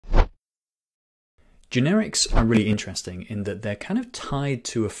Generics are really interesting in that they're kind of tied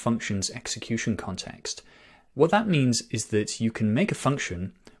to a function's execution context. What that means is that you can make a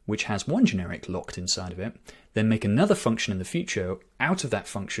function which has one generic locked inside of it, then make another function in the future out of that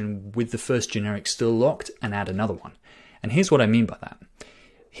function with the first generic still locked and add another one. And here's what I mean by that.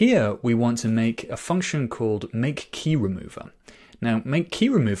 Here we want to make a function called makeKeyRemover. Now,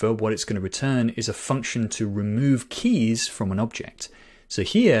 makeKeyRemover, what it's going to return is a function to remove keys from an object. So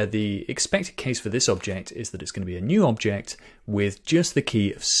here, the expected case for this object is that it's going to be a new object with just the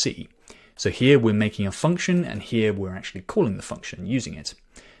key of C. So here we're making a function, and here we're actually calling the function, using it.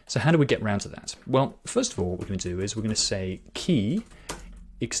 So how do we get around to that? Well, first of all, what we're going to do is we're going to say key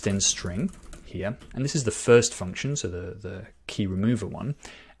extends string here, and this is the first function, so the key remover one.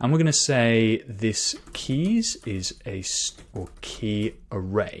 And we're going to say this keys is a key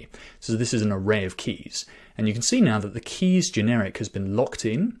array. So this is an array of keys. And you can see now that the keys generic has been locked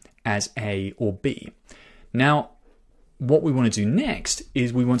in as A or B. Now, what we want to do next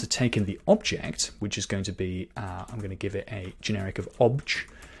is we want to take in the object, which is going to be, I'm going to give it a generic of obj,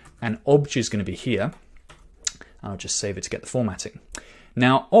 and obj is going to be here. I'll just save it to get the formatting.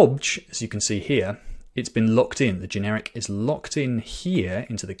 Now, obj, as you can see here, it's been locked in. The generic is locked in here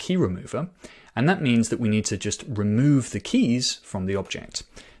into the key remover, and that means that we need to just remove the keys from the object.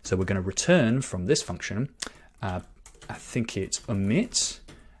 So we're going to return from this function, I think it's omit,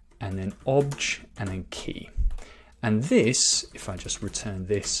 and then obj, and then key. And this, if I just return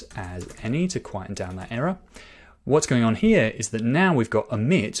this as any to quieten down that error, what's going on here is that now we've got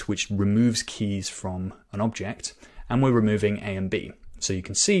omit, which removes keys from an object, and we're removing A and B. So you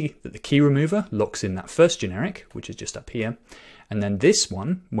can see that the key remover locks in that first generic, which is just up here. And then this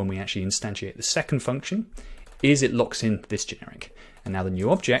one, when we actually instantiate the second function, is it locks in this generic. And now the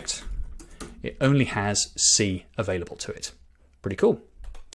new object, it only has C available to it. Pretty cool.